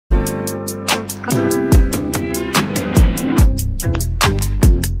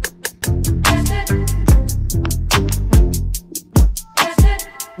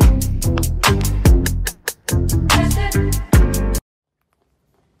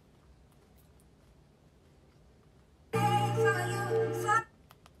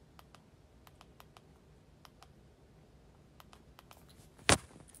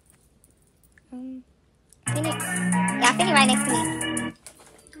Finny right next to me.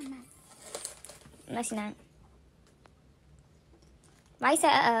 No, she's not. Why you say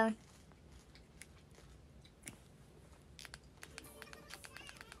uh-oh?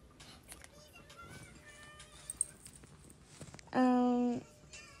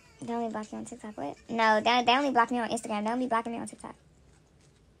 They only block you on TikTok. What? No, they only block me on Instagram. They don't be blocking me on TikTok.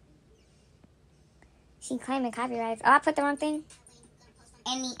 She claiming copyrights. Oh, I put the wrong thing.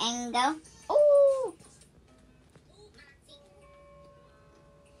 Any angle. Ooh.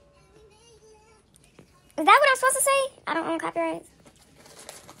 Is that what I'm supposed to say? I don't own copyrights.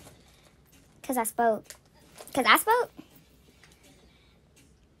 Cause I spoke.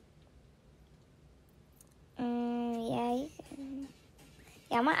 Yeah, you can.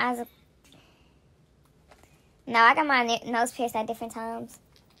 Yeah, my eyes are... No, I got my nose pierced at different times.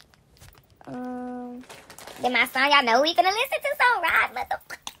 Then my song, y'all know we gonna listen to song, right?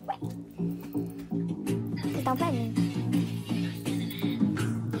 Motherfucker. Wait. Just don't play me.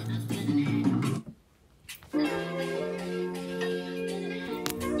 You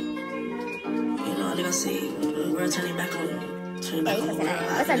know, I think I see we're turning back on the world.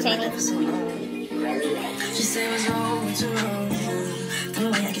 What's up, Cheney? She said it was wrong, too wrong. Tell me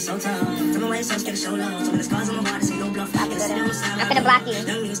why you acting so tough. Tell me why you so scared to show love. Tell me the scars on my body, say no bluff. I'm finna block you.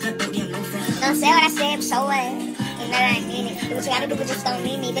 Don't say what I said, but so what? You know that I ain't mean it. Do what you gotta do, but just don't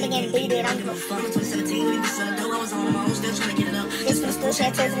need me. Then again, beat it, I don't give a fuck. 2017, when you said I was on my own, still trying to get it up. This for the school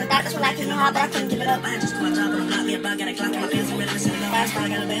shit, tears in the doctors were like, you know how, but I couldn't give it up. I just quit my job, but I'm not me about, got a clock in my pants, I'm ready to set it up. I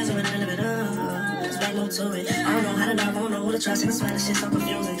got a band, so I'm ready to live it up. There's back no to it. I don't know how to love, I don't know who to trust, and I swear this shit's so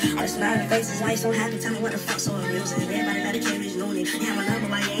confusing. All this smiling faces, why you so happy? Tell me what the fuck's so amusing. Everybody better can't reach noonie. You have my number,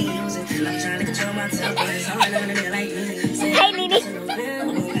 why you ain't using? I'm trying to control my temper, it's all I know to like me. Hey, Nene.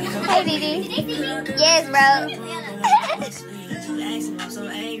 Hey, Nene. Yes, bro.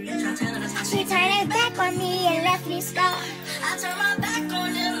 She turned her back on me and left me scarred. I turned my back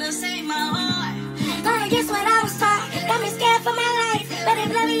on him to save my heart. Gonna guess what I was taught. Got me scared for my life. But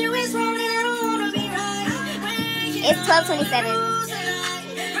if loving you is wrong, then I don't wanna be right. It's 12:27.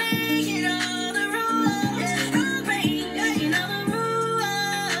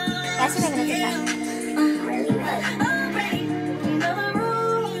 That's what I'm gonna TikTok.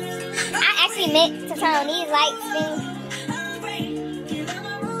 I actually meant to turn on these lights things.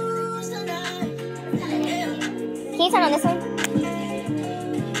 Can you turn on this one?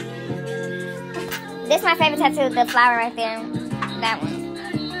 This is my favorite tattoo, the flower right there. That one.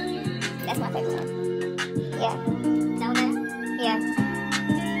 That's my favorite one. Yeah. That one? Yeah.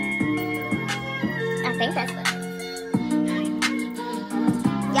 I think that's it.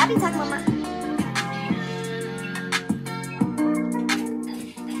 Y'all be talking about my...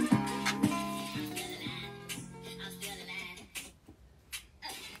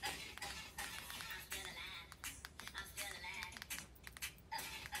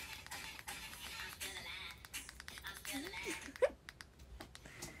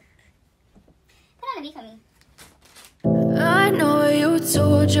 I know you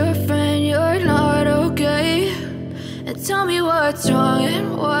told your friend you're not okay, and tell me what's wrong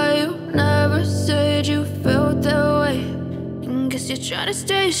and why you never said you felt that way. And guess you're trying to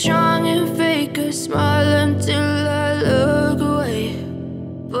stay strong and fake a smile until I look away.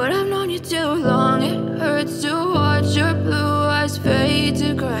 But I've known you too long, it hurts to watch your blue eyes fade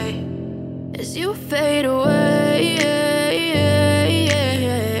to gray as you fade away.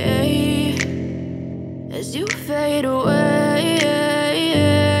 As you fade away.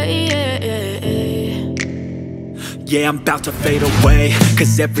 Yeah, I'm about to fade away,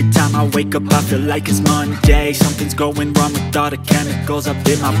 cause every time I wake up I feel like it's Monday. Something's going wrong with all the chemicals up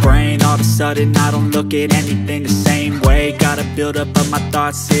in my brain. All of a sudden I don't look at anything the same way. Gotta build up of my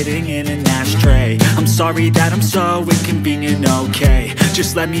thoughts sitting in an ashtray. I'm sorry that I'm so inconvenient, okay.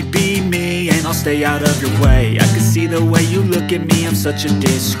 Just let me be me and I'll stay out of your way. I can see the way you look at me, I'm such a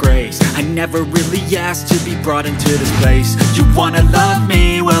disgrace. I never really asked to be brought into this place. You wanna love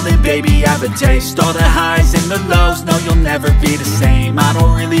me? Well then baby have a taste. All the highs and the lows, no you'll never be the same. I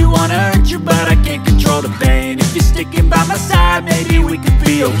don't really wanna hurt you, but I can't control the pain. If you're sticking by my side, maybe we could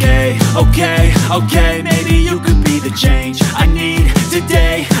be okay. Okay, maybe you could be the change I need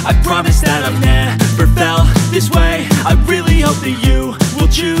today. I promise that I've never felt this way. I really hope that you will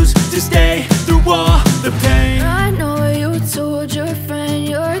choose to stay through all the pain. I know you told your friend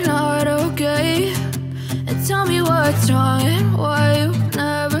you're not okay, and tell me what's wrong and why you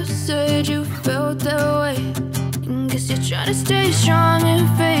never said you felt that way. And guess you're trying to stay strong and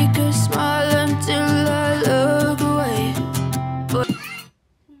fake a smile until I look away. But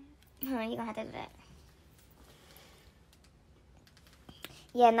you gonna have to do that.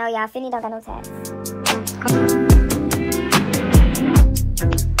 Yeah, no, y'all, Finny don't got no tats.